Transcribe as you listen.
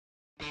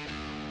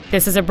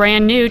This is a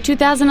brand new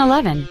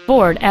 2011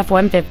 Ford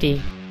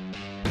F-150.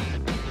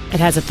 It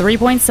has a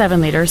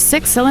 3.7-liter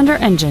six-cylinder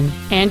engine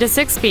and a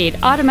 6-speed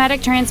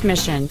automatic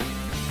transmission.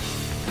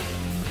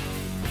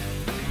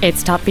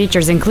 Its top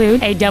features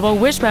include a double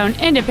wishbone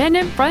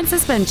independent front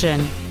suspension,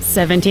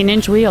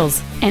 17-inch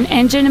wheels, an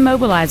engine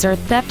immobilizer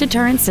theft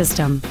deterrent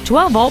system,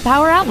 12-volt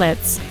power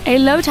outlets, a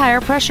low tire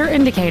pressure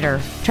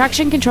indicator,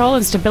 traction control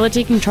and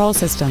stability control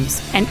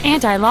systems, an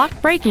anti-lock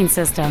braking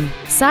system,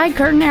 side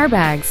curtain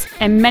airbags,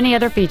 and many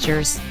other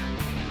features.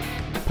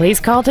 Please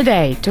call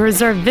today to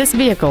reserve this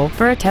vehicle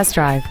for a test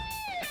drive.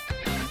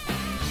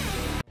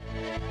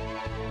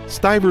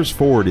 Stivers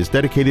Ford is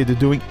dedicated to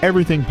doing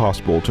everything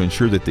possible to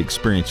ensure that the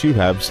experience you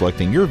have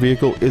selecting your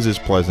vehicle is as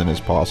pleasant as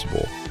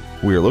possible.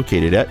 We are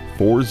located at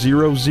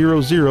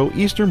 4000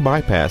 Eastern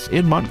Bypass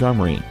in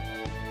Montgomery.